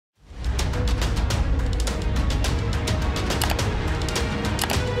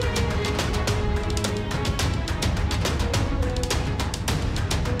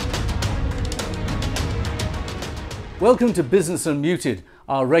Welcome to Business Unmuted,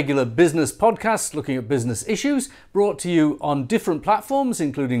 our regular business podcast looking at business issues, brought to you on different platforms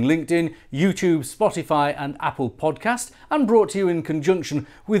including LinkedIn, YouTube, Spotify and Apple Podcast, and brought to you in conjunction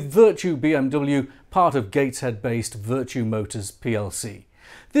with Virtue BMW, part of Gateshead-based Virtue Motors plc.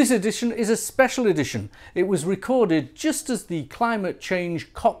 This edition is a special edition. It was recorded just as the climate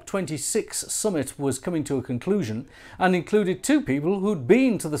change COP26 summit was coming to a conclusion and included two people who'd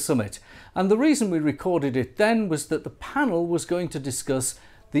been to the summit. And the reason we recorded it then was that the panel was going to discuss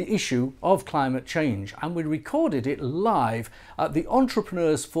the issue of climate change, and we recorded it live at the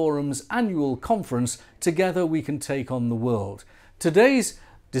Entrepreneurs Forum's annual conference, Together We Can Take on the World. Today's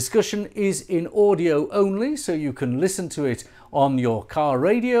discussion is in audio only, so you can listen to it on your car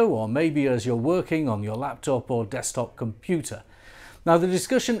radio or maybe as you're working on your laptop or desktop computer. Now, the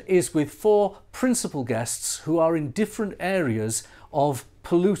discussion is with four principal guests who are in different areas of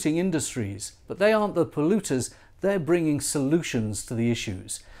polluting industries, but they aren't the polluters, they're bringing solutions to the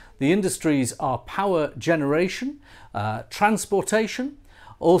issues. The industries are power generation, transportation,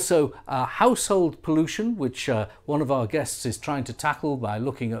 also household pollution, which one of our guests is trying to tackle by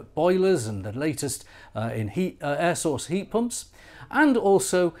looking at boilers and the latest in air source heat pumps, and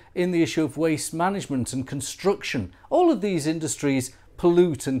also in the issue of waste management and construction. All of these industries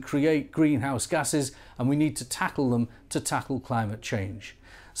pollute and create greenhouse gases, and we need to tackle them to tackle climate change.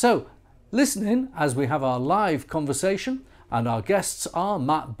 So listen in as we have our live conversation, and our guests are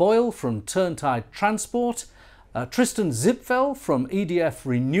Matt Boyle from Turntide Transport, Tristan Zipfel from EDF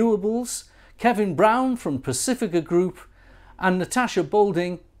Renewables, Kevin Brown from Pacifica Group, and Natasha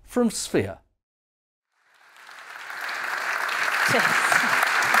Boulding from Sphera.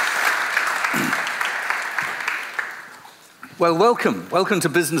 Well, welcome to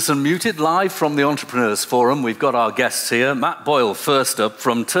Business Unmuted, live from the Entrepreneurs Forum. We've got our guests here. Matt Boyle, first up,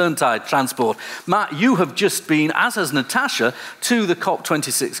 from Turntide Transport. Matt, you have just been, as has Natasha, to the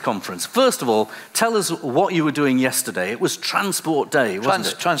COP26 conference. First of all, tell us what you were doing yesterday. It was Transport Day, wasn't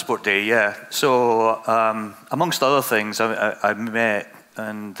it? Transport Day, yeah. So, amongst other things, I met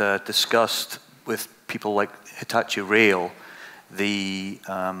and discussed with people like Hitachi Rail the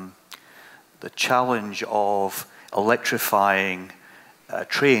challenge of electrifying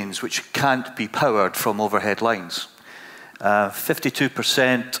trains which can't be powered from overhead lines.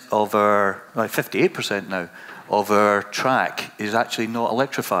 52% of our, 58% now, of our track is actually not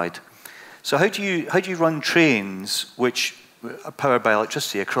electrified. So how do you run trains which are powered by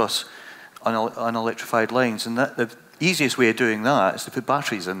electricity across unelectrified lines? And the easiest way of doing that is to put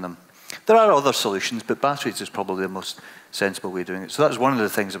batteries in them. There are other solutions, but batteries is probably the most sensible way of doing it. So that was one of the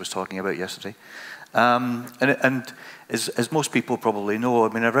things I was talking about yesterday. And as most people probably know, I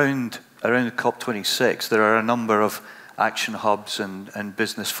mean, around COP26, there are a number of action hubs and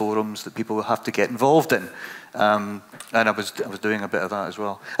business forums that people will have to get involved in. And I was doing a bit of that as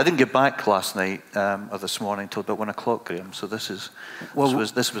well. I didn't get back last night or this morning until about 1 o'clock, Graham. So this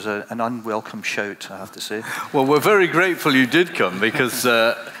was an unwelcome shout, I have to say. Well, we're very grateful you did come, because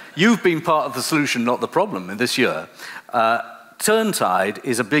you've been part of the solution, not the problem, in this year. Turntide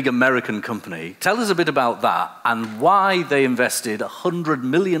is a big American company. Tell us a bit about that and why they invested £100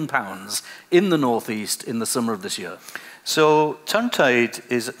 million in the Northeast in the summer of this year. So Turntide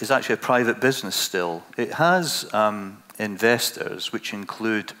is actually a private business still. It has investors, which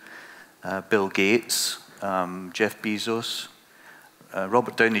include Bill Gates, Jeff Bezos,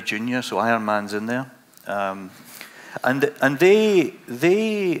 Robert Downey Jr., so Iron Man's in there. And the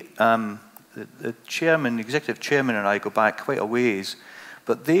chairman, executive chairman and I go back quite a ways,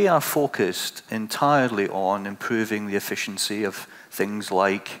 but they are focused entirely on improving the efficiency of things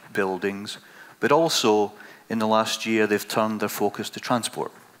like buildings, but also in the last year they've turned their focus to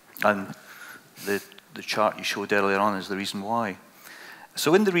transport. And the chart you showed earlier on is the reason why.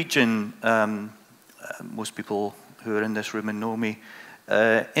 So in the region, most people who are in this room and know me,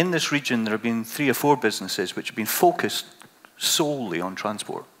 in this region there have been 3 or 4 businesses which have been focused solely on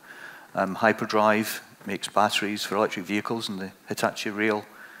transport. Hyperdrive makes batteries for electric vehicles, and the Hitachi Rail,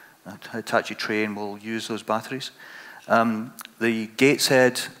 Hitachi train will use those batteries. The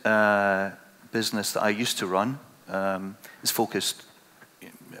Gateshead business that I used to run is focused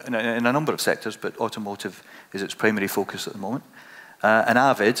in a number of sectors, but automotive is its primary focus at the moment. And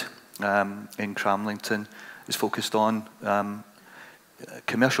Avid in Cramlington is focused on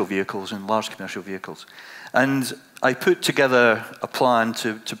commercial vehicles and large commercial vehicles. And I put together a plan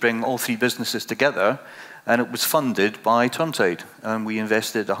to bring all 3 businesses together, and it was funded by Turntide. And we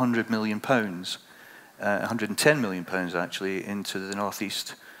invested £100 million, £110 million actually, into the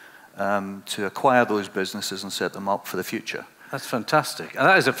Northeast to acquire those businesses and set them up for the future. That's fantastic. And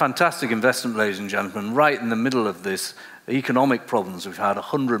that is a fantastic investment, ladies and gentlemen, right in the middle of this economic problems we've had,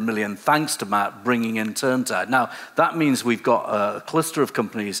 100 million, thanks to Matt bringing in Turntide. Now, that means we've got a cluster of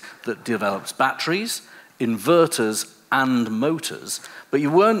companies that develops batteries, inverters, and motors, but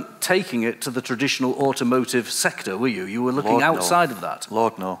you weren't taking it to the traditional automotive sector, were you? You were looking outside of that.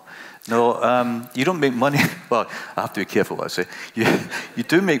 Lord, no. No, you don't make money. Well, I have to be careful what I say. You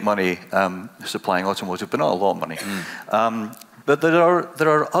do make money supplying automotive, but not a lot of money. But there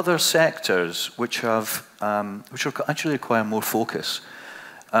are other sectors which have which actually require more focus.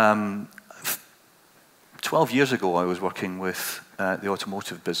 12 years ago, I was working with the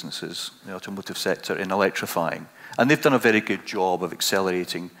automotive businesses, the automotive sector, in electrifying, and they've done a very good job of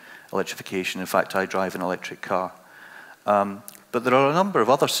accelerating electrification. In fact, I drive an electric car. But there are a number of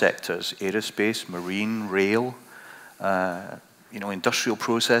other sectors: aerospace, marine, rail, industrial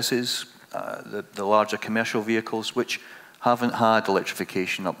processes, the larger commercial vehicles, which haven't had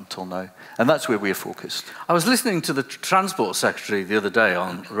electrification up until now. And that's where we're focused. I was listening to the Transport Secretary the other day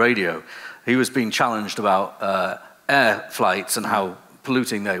on radio. He was being challenged about air flights and how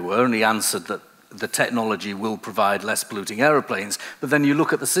polluting they were, and he answered that the technology will provide less polluting aeroplanes. But then you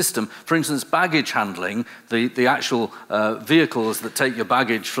look at the system, for instance, baggage handling, the actual vehicles that take your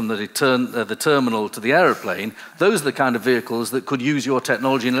baggage from the terminal to the aeroplane, those are the kind of vehicles that could use your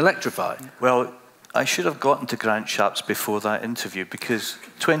technology and electrify. Well, I should have gotten to Grant Shapps before that interview, because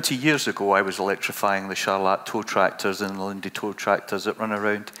 20 years ago I was electrifying the Charlotte tow tractors and the Lindy tow tractors that run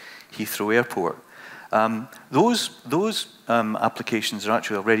around Heathrow Airport. Those applications are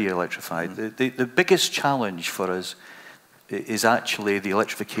actually already electrified. The biggest challenge for us is actually the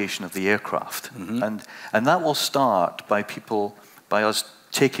electrification of the aircraft. And that will start by us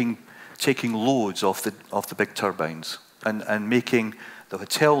taking loads off the big turbines and making the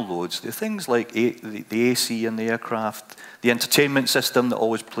hotel loads, the things like the AC in the aircraft, the entertainment system that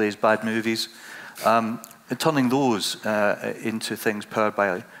always plays bad movies, and turning those into things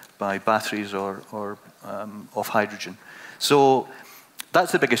powered by batteries or of hydrogen. So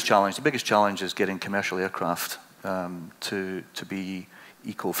that's the biggest challenge. The biggest challenge is getting commercial aircraft to be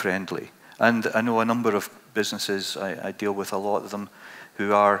eco-friendly. And I know a number of businesses, I deal with a lot of them,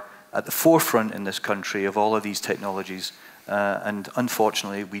 who are at the forefront in this country of all of these technologies. And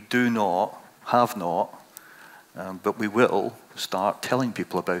unfortunately, we have not, but we will start telling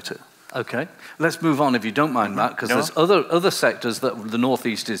people about it. Okay, let's move on if you don't mind, Matt, because there's other sectors that the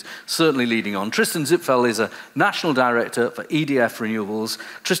Northeast is certainly leading on. Tristan Zipfel is a National Director for EDF Renewables.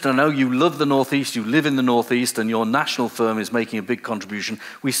 Tristan, I know you love the Northeast, you live in the Northeast, and your national firm is making a big contribution.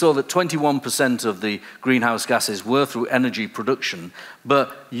 We saw that 21% of the greenhouse gases were through energy production,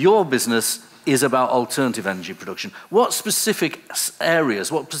 but your business is about alternative energy production. What specific areas,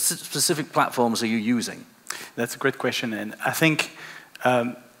 what specific platforms are you using? That's a great question, and I think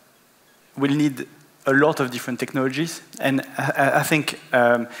we'll need a lot of different technologies, and I think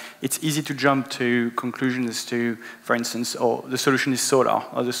it's easy to jump to conclusions as to, for instance, the solution is solar,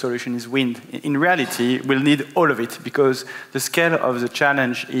 or the solution is wind. In reality, we'll need all of it, because the scale of the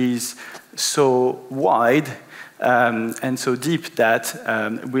challenge is so wide and so deep that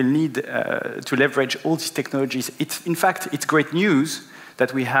we'll need to leverage all these technologies. In fact, it's great news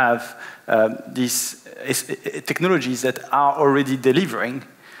that we have these technologies that are already delivering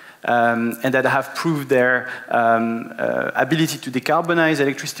and that have proved their ability to decarbonize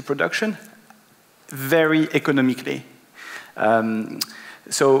electricity production very economically.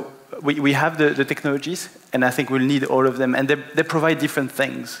 So we have the technologies, and I think we'll need all of them, and they provide different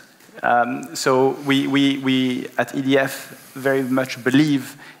things. So we at EDF very much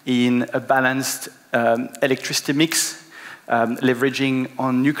believe in a balanced electricity mix, leveraging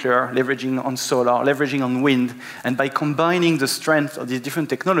on nuclear, leveraging on solar, leveraging on wind, and by combining the strength of these different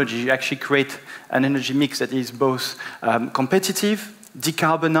technologies, you actually create an energy mix that is both competitive,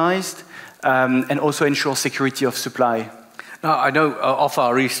 decarbonized, and also ensure security of supply. Now, I know off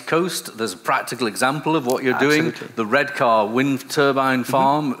our east coast, there's a practical example of what you're doing. The Redcar wind turbine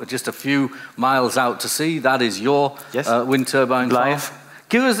farm, just a few miles out to sea. That is your wind turbine farm.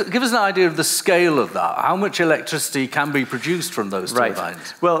 Give us an idea of the scale of that. How much electricity can be produced from those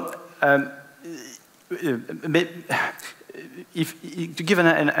turbines? Well, to give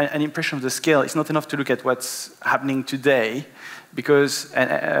an impression of the scale, it's not enough to look at what's happening today, because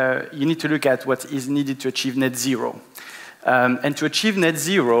you need to look at what is needed to achieve net zero. And to achieve net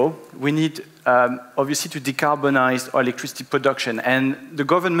zero, we need, obviously, to decarbonize our electricity production. And the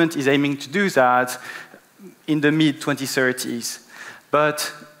government is aiming to do that in the mid-2030s.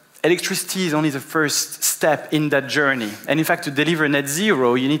 But electricity is only the first step in that journey. And in fact, to deliver net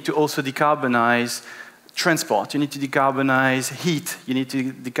zero, you need to also decarbonize transport, you need to decarbonize heat, you need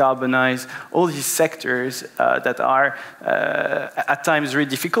to decarbonize all these sectors that are at times very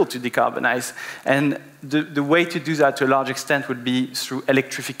difficult to decarbonize. And the way to do that to a large extent would be through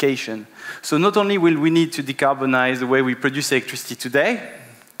electrification. So not only will we need to decarbonize the way we produce electricity today,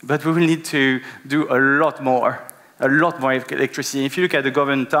 but we will need to do a lot more electricity. If you look at the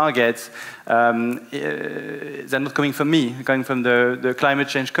government targets, they're not coming from me, they're coming from the Climate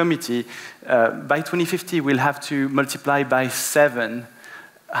Change Committee. By 2050, we'll have to multiply by 7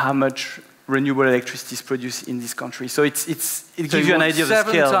 how much renewable electricity is produced in this country. So it gives you an idea of the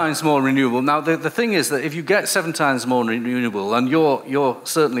scale. 7 times more renewable. Now, the thing is that if you get 7 times more renewable, and you're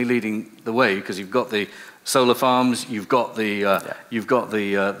certainly leading the way, because you've got the solar farms, you've got the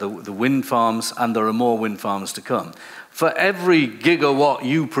wind farms, and there are more wind farms to come. For every gigawatt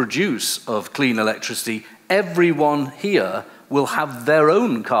you produce of clean electricity, everyone here will have their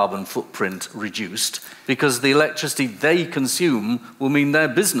own carbon footprint reduced, because the electricity they consume will mean their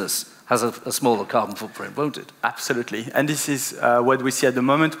business has a smaller carbon footprint, won't it? Absolutely. And this is what we see at the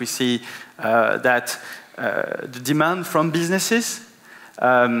moment. We see that the demand from businesses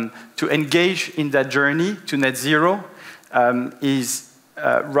to engage in that journey to net zero is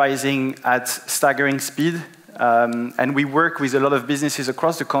rising at staggering speed. And we work with a lot of businesses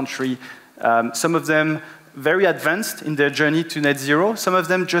across the country, some of them very advanced in their journey to net zero, some of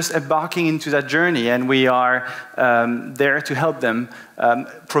them just embarking into that journey, and we are there to help them,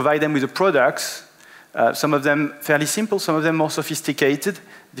 provide them with the products, some of them fairly simple, some of them more sophisticated,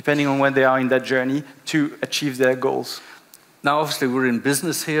 depending on when they are in that journey, to achieve their goals. Now, obviously, we're in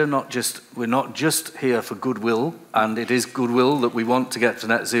business here, we're not just here for goodwill, and it is goodwill that we want to get to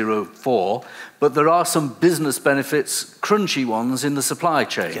net zero for, but there are some business benefits, crunchy ones, in the supply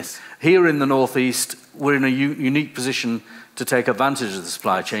chain. Yes. Here in the Northeast, we're in a unique position to take advantage of the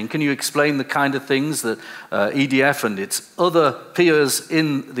supply chain. Can you explain the kind of things that EDF and its other peers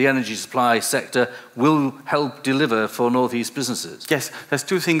in the energy supply sector will help deliver for Northeast businesses? Yes, there's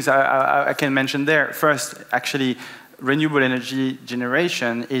 2 things I can mention there. First, actually, renewable energy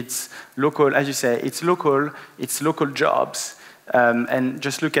generation, it's local, as you say, it's local jobs. And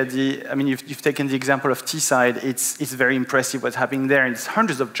just look at you've taken the example of Teesside, it's very impressive what's happening there, and it's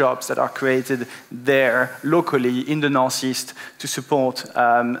hundreds of jobs that are created there locally in the Northeast to support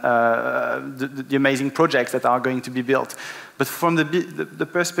the amazing projects that are going to be built. But from the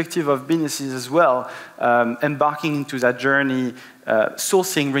perspective of businesses as well, embarking into that journey,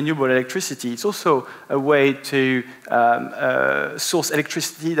 sourcing renewable electricity, it's also a way to source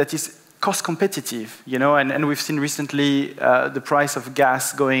electricity that is cost competitive, and we've seen recently the price of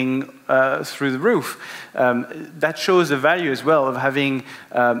gas going through the roof. That shows the value as well of having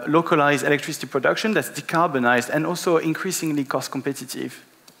localized electricity production that's decarbonized and also increasingly cost competitive.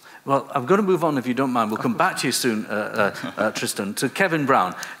 Well, I'm going to move on, if you don't mind. We'll come back to you soon, Tristan, to Kevin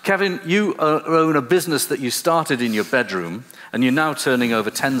Brown. Kevin, you own a business that you started in your bedroom, and you're now turning over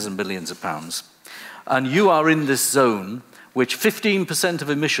tens of millions of pounds. And you are in this zone which 15% of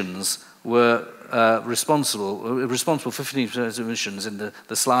emissions were responsible for 15% of emissions in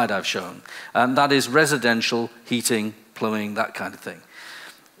the slide I've shown. And that is residential, heating, plumbing, that kind of thing.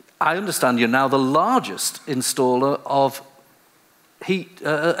 I understand you're now the largest installer of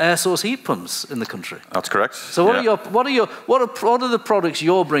air source heat pumps in the country. That's correct. So what are the products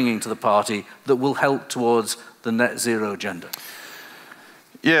you're bringing to the party that will help towards the net zero agenda?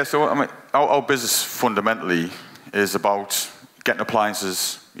 Yeah, so our business fundamentally is about getting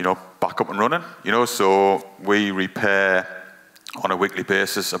appliances, back up and running. So we repair on a weekly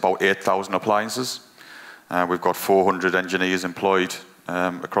basis about 8,000 appliances. We've got 400 engineers employed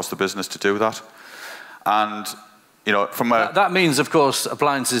across the business to do that. And that means, of course,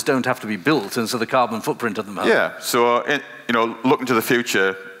 appliances don't have to be built, and so the carbon footprint of them helps. Yeah. So looking to the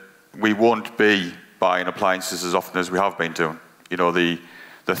future, we won't be buying appliances as often as we have been doing.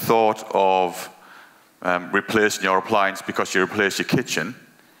 The thought of replacing your appliance because you replace your kitchen,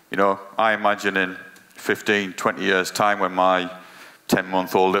 I imagine in 15, 20 years' time when my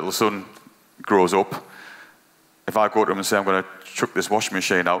 10-month-old little son grows up, if I go to him and say, I'm going to chuck this washing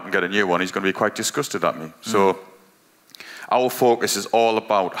machine out and get a new one, he's going to be quite disgusted at me. So our focus is all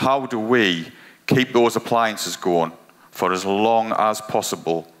about how do we keep those appliances going for as long as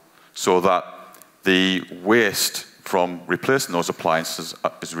possible so that the waste from replacing those appliances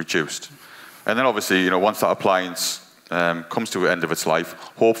is reduced. And then obviously, once that appliance comes to the end of its life,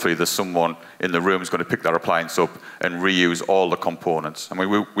 hopefully there's someone in the room who's going to pick that appliance up and reuse all the components. I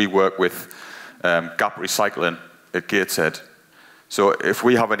mean, we work with Gap Recycling at Gateshead. So if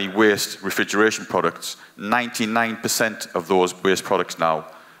we have any waste refrigeration products, 99% of those waste products now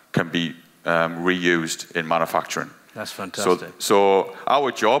can be reused in manufacturing. That's fantastic. So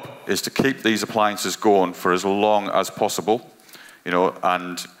our job is to keep these appliances going for as long as possible, you know,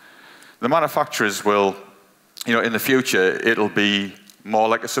 and the manufacturers will, you know, in the future, it'll be more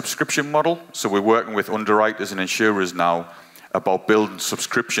like a subscription model. So we're working with underwriters and insurers now about building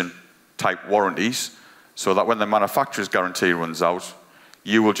subscription-type warranties so that when the manufacturer's guarantee runs out,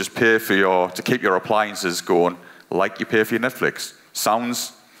 you will just pay for to keep your appliances going like you pay for your Netflix.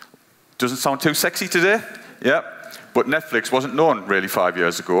 Doesn't sound too sexy today, yeah? But Netflix wasn't known really 5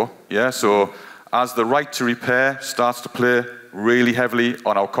 years ago, yeah? So as the right to repair starts to play really heavily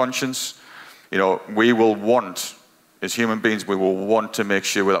on our conscience, you know, we will want, as human beings, we will want to make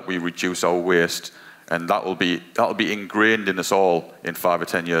sure that we reduce our waste, and that'll be ingrained in us all in 5 or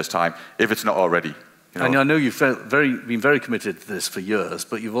 10 years' time, if it's not already. You know? And I know you've been very committed to this for years,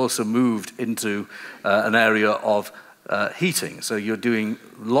 but you've also moved into an area of heating. So you're doing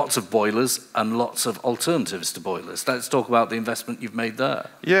lots of boilers and lots of alternatives to boilers. Let's talk about the investment you've made there.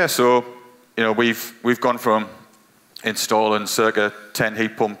 Yeah, so you know we've gone from installing circa 10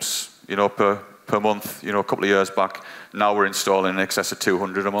 heat pumps, you know, per month, you know, a couple of years back. Now we're installing in excess of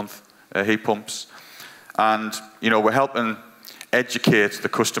 200 a month heat pumps, and you know we're helping educate the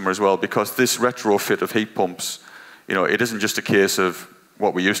customer as well, because this retrofit of heat pumps, you know, it isn't just a case of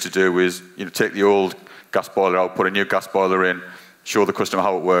what we used to do is, you know, take the old gas boiler out, put a new gas boiler in, show the customer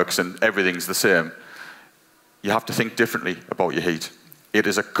how it works, and everything's the same. You have to think differently about your heat. It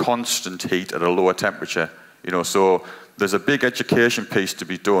is a constant heat at a lower temperature, you know, so there's a big education piece to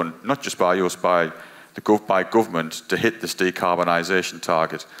be done, not just by us, by government, to hit this decarbonisation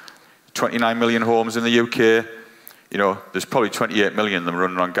target. 29 million homes in the UK, you know, there's probably 28 million of them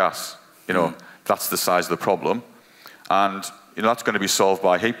running on gas. You know, that's the size of the problem. And, you know, that's going to be solved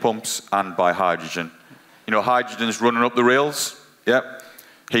by heat pumps and by hydrogen. You know, hydrogen's running up the rails, yep.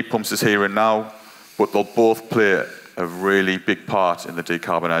 Heat pumps is here and now, but they'll both play a really big part in the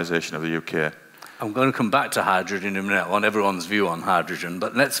decarbonisation of the UK. I'm going to come back to hydrogen in a minute. I want everyone's view on hydrogen,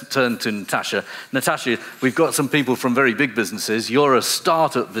 but let's turn to Natasha. Natasha, we've got some people from very big businesses. You're a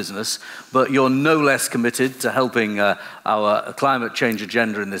startup business, but you're no less committed to helping our climate change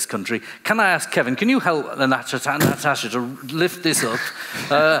agenda in this country. Can I ask Kevin, can you help Natasha to lift this up?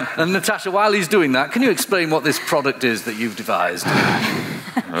 And Natasha, while he's doing that, can you explain what this product is that you've devised?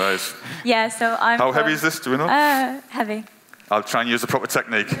 Right. Yeah, so How heavy is this, do we know? Heavy. I'll try and use the proper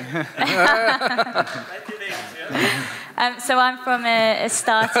technique. So I'm from a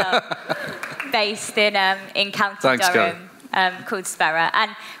startup based in County Durham called Sphera.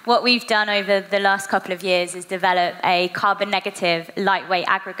 And what we've done over the last couple of years is develop a carbon negative lightweight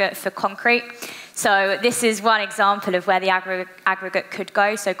aggregate for concrete. So this is one example of where the aggregate could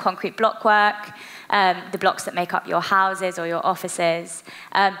go. So concrete blockwork, the blocks that make up your houses or your offices,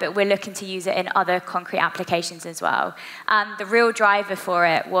 but we're looking to use it in other concrete applications as well. And the real driver for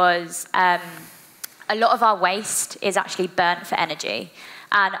it was a lot of our waste is actually burnt for energy.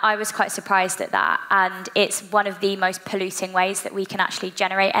 And I was quite surprised at that. And it's one of the most polluting ways that we can actually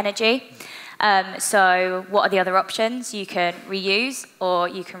generate energy. So what are the other options? You can reuse or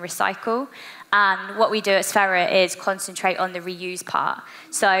you can recycle. And what we do at Sphera is concentrate on the reuse part.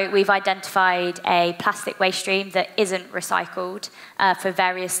 So we've identified a plastic waste stream that isn't recycled for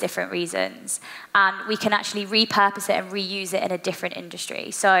various different reasons. And we can actually repurpose it and reuse it in a different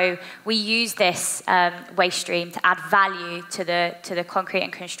industry. So we use this waste stream to add value to the concrete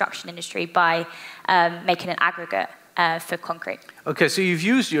and construction industry by making an aggregate for concrete. Okay, so you've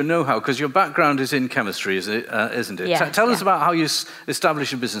used your know-how, because your background is in chemistry, isn't it? Yeah, Tell us about how you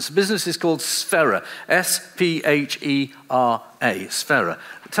establish a business. The business is called Sphera, S-P-H-E-R-A, Sphera.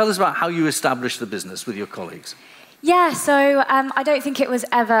 Tell us about how you established the business with your colleagues. Yeah, so I don't think it was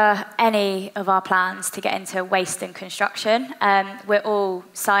ever any of our plans to get into waste and construction. We're all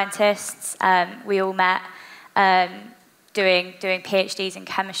scientists. We all met doing PhDs in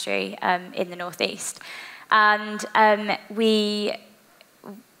chemistry in the Northeast. And we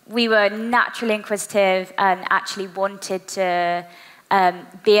were naturally inquisitive and actually wanted to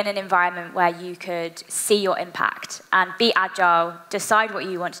be in an environment where you could see your impact and be agile, decide what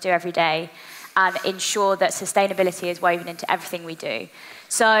you want to do every day, and ensure that sustainability is woven into everything we do.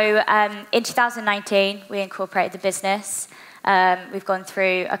 So in 2019, we incorporated the business. We've gone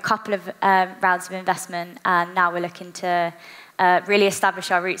through a couple of rounds of investment, and now we're looking to really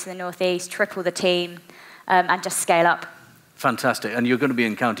establish our roots in the Northeast, triple the team, and just scale up. Fantastic. And you're going to be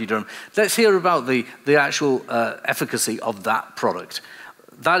in County Durham. Let's hear about the actual efficacy of that product.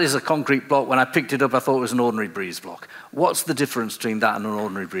 That is a concrete block. When I picked it up, I thought it was an ordinary breeze block. What's the difference between that and an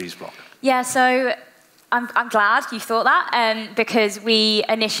ordinary breeze block? Yeah, so I'm glad you thought that, because we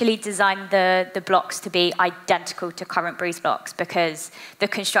initially designed the blocks to be identical to current breeze blocks, because the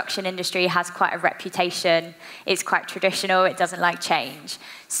construction industry has quite a reputation. It's quite traditional. It doesn't like change.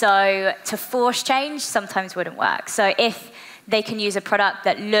 So to force change sometimes wouldn't work. So if they can use a product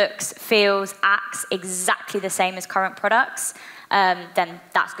that looks, feels, acts exactly the same as current products, then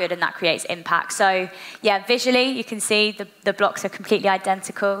that's good and that creates impact. So yeah, visually you can see the blocks are completely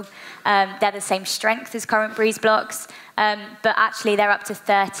identical. They're the same strength as current breeze blocks, but actually they're up to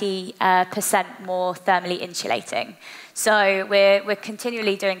 30% more thermally insulating. So we're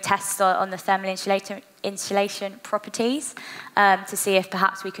continually doing tests on the thermal insulation properties to see if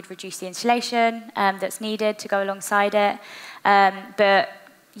perhaps we could reduce the insulation that's needed to go alongside it. But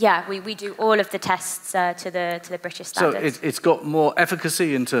yeah, we do all of the tests to the British standards. So it's got more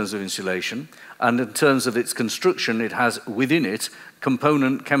efficacy in terms of insulation, and in terms of its construction, it has within it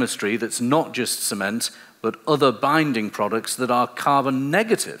component chemistry that's not just cement, but other binding products that are carbon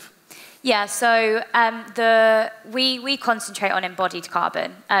negative. Yeah, so we concentrate on embodied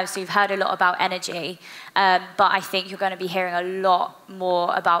carbon. So you've heard a lot about energy, but I think you're going to be hearing a lot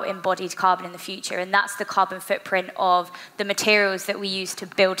more about embodied carbon in the future, and that's the carbon footprint of the materials that we use to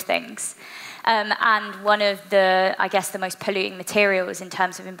build things. And one of the, I guess, the most polluting materials in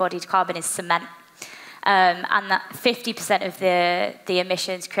terms of embodied carbon is cement. And that 50% of the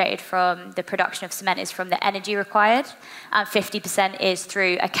emissions created from the production of cement is from the energy required, and 50% is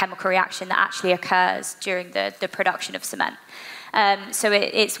through a chemical reaction that actually occurs during the production of cement. So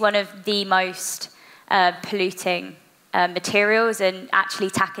it's one of the most polluting materials, and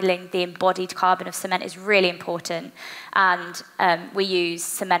actually tackling the embodied carbon of cement is really important. And we use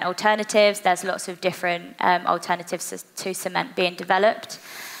cement alternatives. There's lots of different alternatives to cement being developed,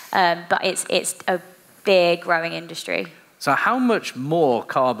 but it's a big growing industry. So how much more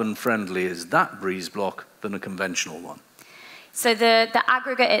carbon friendly is that breeze block than a conventional one? So the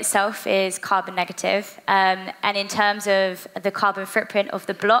aggregate itself is carbon negative, and in terms of the carbon footprint of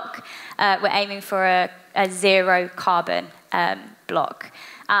the block, we're aiming for a zero carbon block.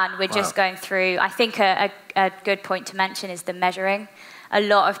 And we're just going through, I think a good point to mention is the measuring. A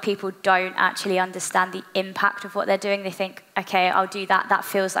lot of people don't actually understand the impact of what they're doing. They think, okay, I'll do that. That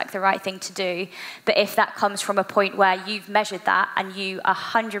feels like the right thing to do. But if that comes from a point where you've measured that and you are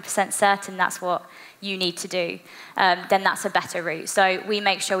 100% certain that's what you need to do, then that's a better route. So we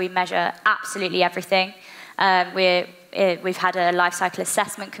make sure we measure absolutely everything. We've had a life cycle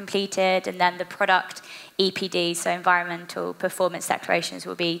assessment completed, and then the product EPD, so environmental performance declarations,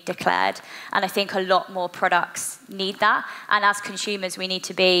 will be declared. And I think a lot more products need that. And as consumers, we need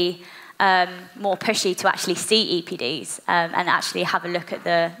to be more pushy to actually see EPDs and actually have a look at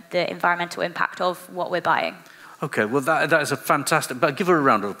the environmental impact of what we're buying. Okay, well, that is a fantastic, but give her a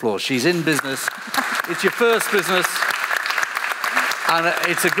round of applause. She's in business. It's your first business. And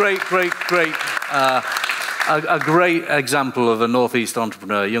it's a great example of a Northeast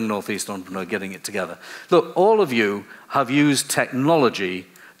entrepreneur, a young Northeast entrepreneur getting it together. Look, all of you have used technology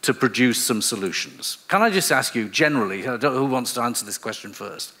to produce some solutions. Can I just ask you generally, who wants to answer this question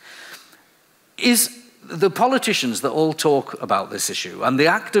first? Is the politicians that all talk about this issue and the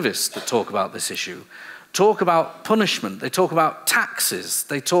activists that talk about this issue talk about punishment, they talk about taxes,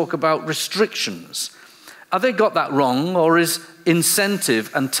 they talk about restrictions. Have they got that wrong, or is incentive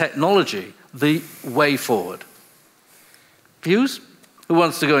and technology the way forward? Views? Who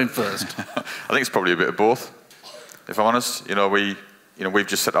wants to go in first? I think it's probably a bit of both, if I'm honest. We've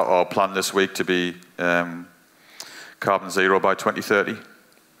just set out our plan this week to be carbon zero by 2030.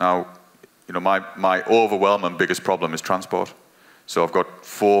 Now, my overwhelming biggest problem is transport. So I've got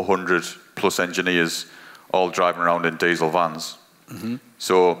 400 plus engineers all driving around in diesel vans. Mm-hmm.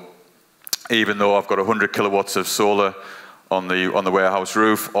 So even though I've got 100 kilowatts of solar on the warehouse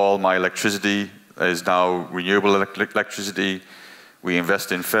roof, all my electricity is now renewable electricity. We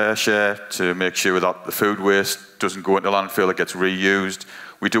invest in fair share to make sure that the food waste doesn't go into landfill, it gets reused.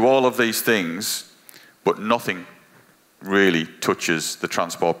 We do all of these things, but nothing really touches the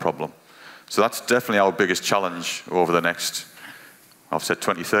transport problem. So that's definitely our biggest challenge over the next, I've said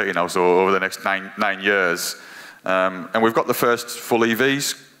 2030 now, so over the next nine years. And we've got the first full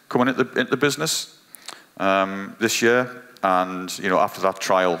EVs coming into the business this year. And after that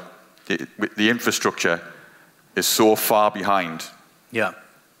trial, the infrastructure is so far behind. Yeah.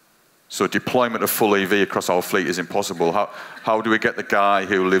 So deployment of full EV across our fleet is impossible. How do we get the guy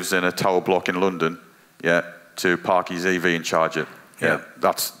who lives in a tower block in London, to park his EV and charge it? Yeah,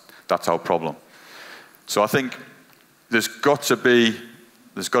 that's our problem. So I think there's got to be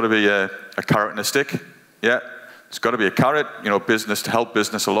a carrot and a stick. Yeah, there's got to be a carrot, business to help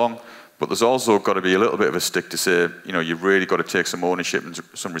business along, but there's also got to be a little bit of a stick to say, you've really got to take some ownership and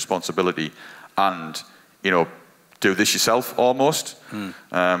some responsibility and, do this yourself almost.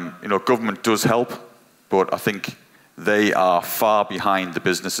 Government does help, but I think they are far behind the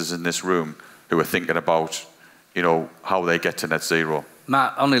businesses in this room who are thinking about, how they get to net zero.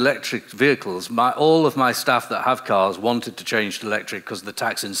 Matt, on electric vehicles, all of my staff that have cars wanted to change to electric because of the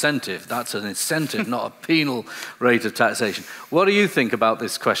tax incentive. That's an incentive, not a penal rate of taxation. What do you think about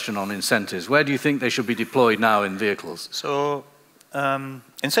this question on incentives? Where do you think they should be deployed now in vehicles? So,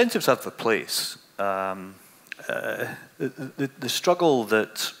 incentives have a place. The struggle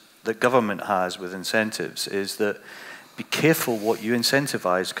that the government has with incentives is that be careful what you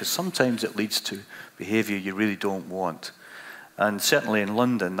incentivize, because sometimes it leads to behavior you really don't want. And certainly in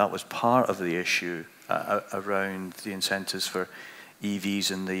London, that was part of the issue around the incentives for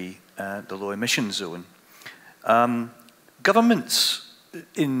EVs in the low emission zone. Governments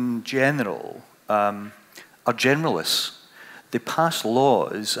in general are generalists. They pass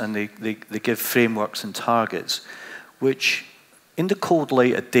laws and they give frameworks and targets, which in the cold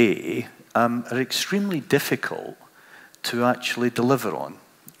light of day are extremely difficult to actually deliver on.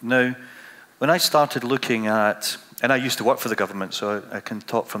 Now, when I started looking at, and I used to work for the government, so I can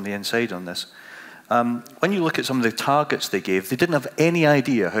talk from the inside on this. When you look at some of the targets they gave, they didn't have any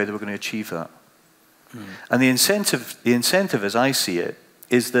idea how they were going to achieve that. And the incentive, as I see it,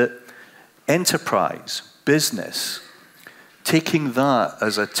 is that enterprise, business, taking that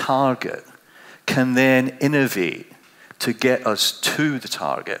as a target, can then innovate to get us to the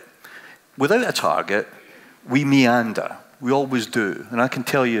target. Without a target, we meander. We always do. And I can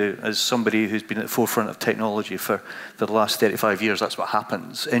tell you, as somebody who's been at the forefront of technology for the last 35 years, that's what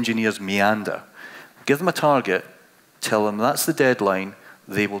happens. Engineers meander. Give them a target, tell them that's the deadline,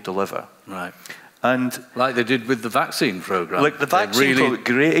 they will deliver. Right. And like they did with the vaccine program. Like the vaccine program,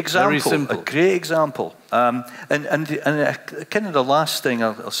 great example. Very simple. A great example. And kind of the last thing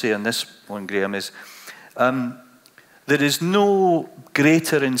I'll say on this one, Graham, is there is no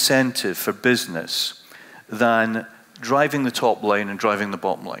greater incentive for business than driving the top line and driving the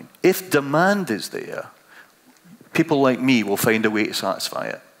bottom line. If demand is there, people like me will find a way to satisfy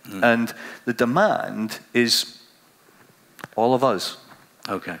it. And the demand is all of us.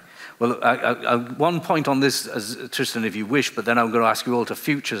 Okay. Well, one point on this, Tristan, if you wish, but then I'm going to ask you all to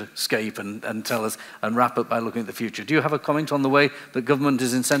futurescape and tell us and wrap up by looking at the future. Do you have a comment on the way that government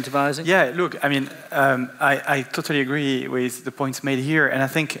is incentivizing? Yeah, look, I mean, I totally agree with the points made here, and I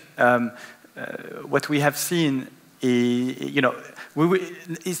think what we have seen,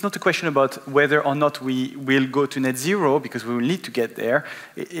 it's not a question about whether or not we will go to net zero, because we will need to get there.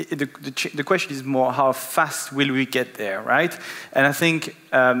 The question is more how fast will we get there, right? And I think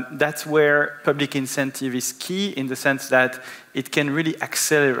that's where public incentive is key, in the sense that it can really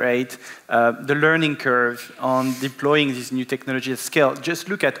accelerate the learning curve on deploying this new technology at scale. Just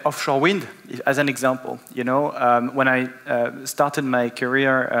look at offshore wind as an example. When I started my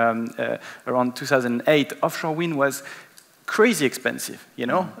career around 2008, offshore wind was crazy expensive,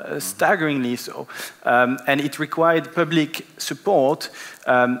 staggeringly so. And it required public support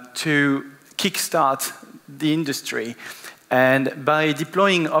to kickstart the industry. And by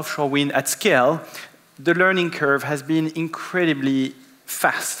deploying offshore wind at scale, the learning curve has been incredibly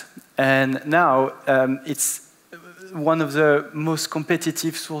fast. And now it's one of the most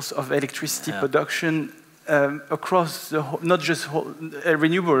competitive sources of electricity production across the whole, not just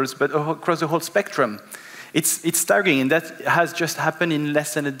renewables, but across the whole spectrum. It's staggering, and that has just happened in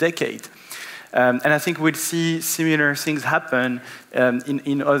less than a decade. And I think we'll see similar things happen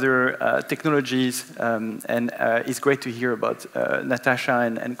in other technologies. And it's great to hear about Natasha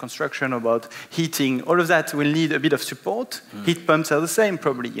and construction, about heating. All of that will need a bit of support. Heat pumps are the same,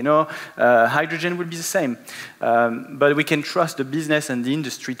 probably. Hydrogen will be the same. But we can trust the business and the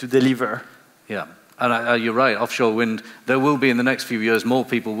industry to deliver. Yeah. And you're right, offshore wind, there will be in the next few years more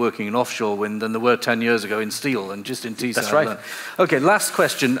people working in offshore wind than there were 10 years ago in steel and just in Teesside. That's right. Okay, last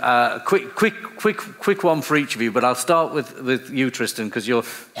question, quick one for each of you, but I'll start with you, Tristan, because you're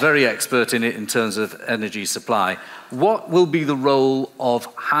very expert in it in terms of energy supply. What will be the role of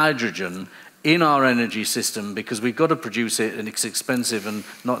hydrogen in our energy system, because we've got to produce it and it's expensive and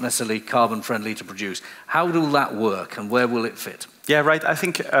not necessarily carbon friendly to produce? How will that work and where will it fit? Yeah, right. I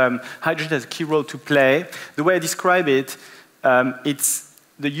think hydrogen has a key role to play. The way I describe it, it's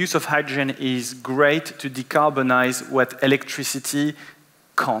the use of hydrogen is great to decarbonize what electricity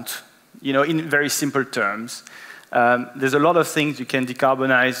can't, in very simple terms. There's a lot of things you can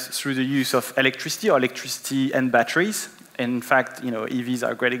decarbonize through the use of electricity or electricity and batteries. In fact, EVs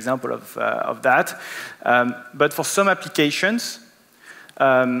are a great example of that. But for some applications,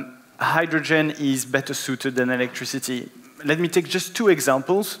 hydrogen is better suited than electricity. Let me take just 2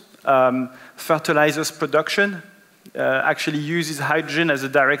 examples. Fertilizers production actually uses hydrogen as a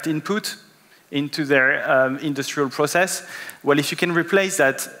direct input into their industrial process. Well, if you can replace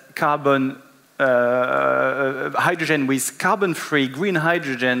that hydrogen with carbon-free green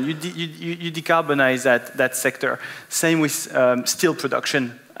hydrogen, you decarbonize that sector. Same with steel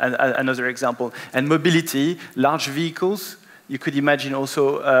production, another example. And mobility, large vehicles, you could imagine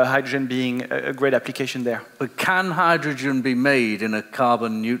also hydrogen being a great application there. But can hydrogen be made in a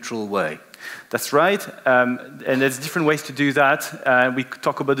carbon-neutral way? That's right, and there's different ways to do that. We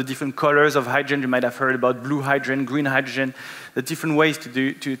talk about the different colors of hydrogen. You might have heard about blue hydrogen, green hydrogen, the different ways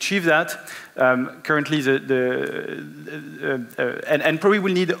to achieve that. Currently, and probably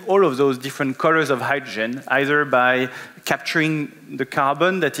we'll need all of those different colors of hydrogen, either by capturing the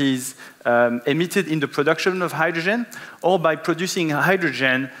carbon that is emitted in the production of hydrogen, or by producing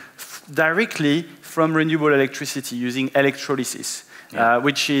hydrogen directly from renewable electricity using electrolysis.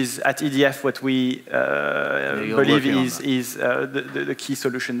 Which is, at EDF, what we believe is the key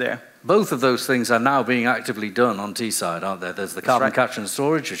solution there. Both of those things are now being actively done on Teesside, aren't there? There's the carbon capture and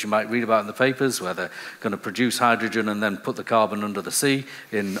storage, which you might read about in the papers, where they're going to produce hydrogen and then put the carbon under the sea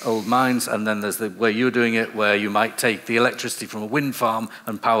in old mines. And then there's the way you're doing it, where you might take the electricity from a wind farm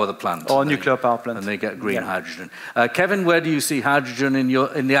and power the plant. Or a nuclear power plant. And they get green hydrogen. Kevin, where do you see hydrogen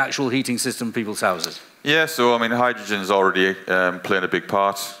in the actual heating system of people's houses? Yeah, so I mean, hydrogen is already playing a big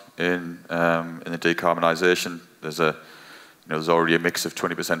part in the decarbonisation. There's already a mix of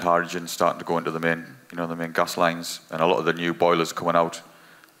 20% hydrogen starting to go into the main gas lines, and a lot of the new boilers coming out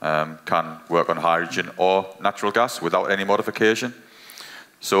can work on hydrogen or natural gas without any modification.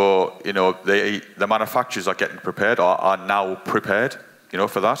 So the manufacturers are getting prepared, or are now prepared,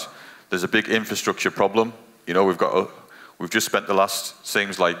 for that. There's a big infrastructure problem. We've just spent the last,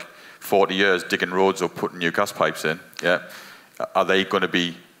 seems like, 40 years digging roads or putting new gas pipes in. Yeah, are they going to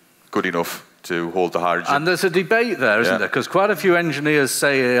be good enough to hold the hydrogen? And there's a debate there, isn't there? Because quite a few engineers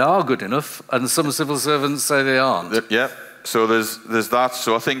say they are good enough, and some civil servants say they aren't. Yeah. So there's that.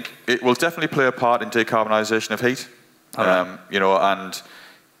 So I think it will definitely play a part in decarbonisation of heat. Right.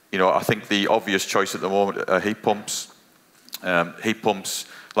 I think the obvious choice at the moment are heat pumps. Heat pumps,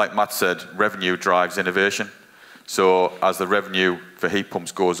 like Matt said, revenue drives innovation. So as the revenue for heat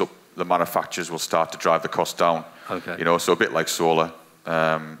pumps goes up, the manufacturers will start to drive the cost down. Okay. So a bit like solar.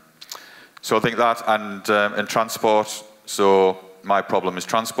 So I think that, and transport. So my problem is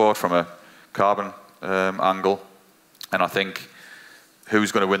transport from a carbon angle. And I think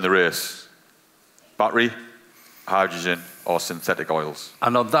who's going to win the race? Battery, hydrogen, or synthetic oils?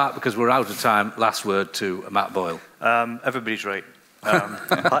 And on that, because we're out of time, last word to Matt Boyle. Everybody's right.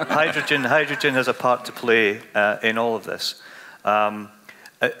 Hydrogen has a part to play in all of this.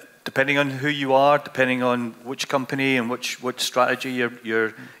 Depending on who you are, depending on which company and which strategy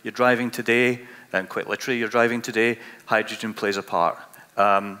you're driving today, and quite literally you're driving today, hydrogen plays a part.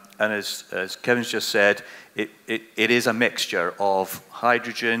 And as Kevin's just said, it is a mixture of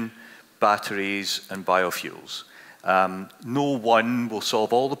hydrogen, batteries, and biofuels. No one will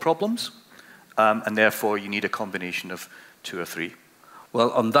solve all the problems, and therefore you need a combination of 2 or 3.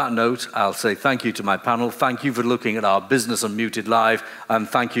 Well, on that note, I'll say thank you to my panel. Thank you for looking at our Business Unmuted Live, and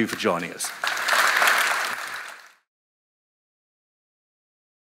thank you for joining us.